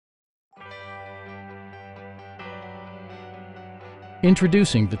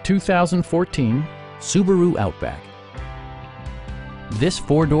Introducing the 2014 Subaru Outback. This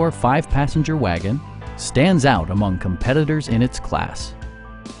four-door, five-passenger wagon stands out among competitors in its class.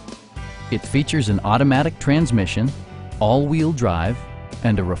 It features an automatic transmission, all-wheel drive,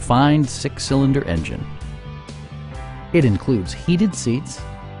 and a refined six-cylinder engine. It includes heated seats,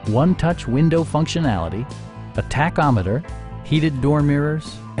 one-touch window functionality, a tachometer, heated door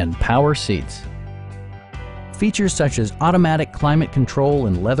mirrors, and power seats. Features such as automatic climate control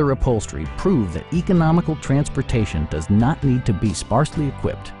and leather upholstery prove that economical transportation does not need to be sparsely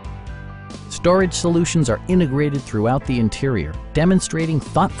equipped. Storage solutions are integrated throughout the interior, demonstrating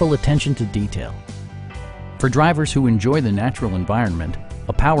thoughtful attention to detail. For drivers who enjoy the natural environment,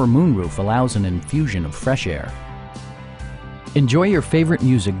 a power moonroof allows an infusion of fresh air. Enjoy your favorite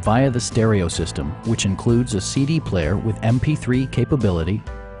music via the stereo system, which includes a CD player with MP3 capability,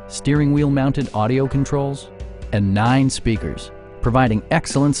 steering wheel mounted audio controls, and 9 speakers, providing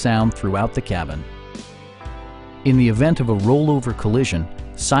excellent sound throughout the cabin. In the event of a rollover collision,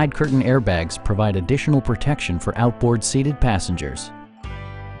 side curtain airbags provide additional protection for outboard seated passengers.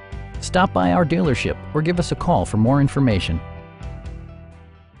 Stop by our dealership or give us a call for more information.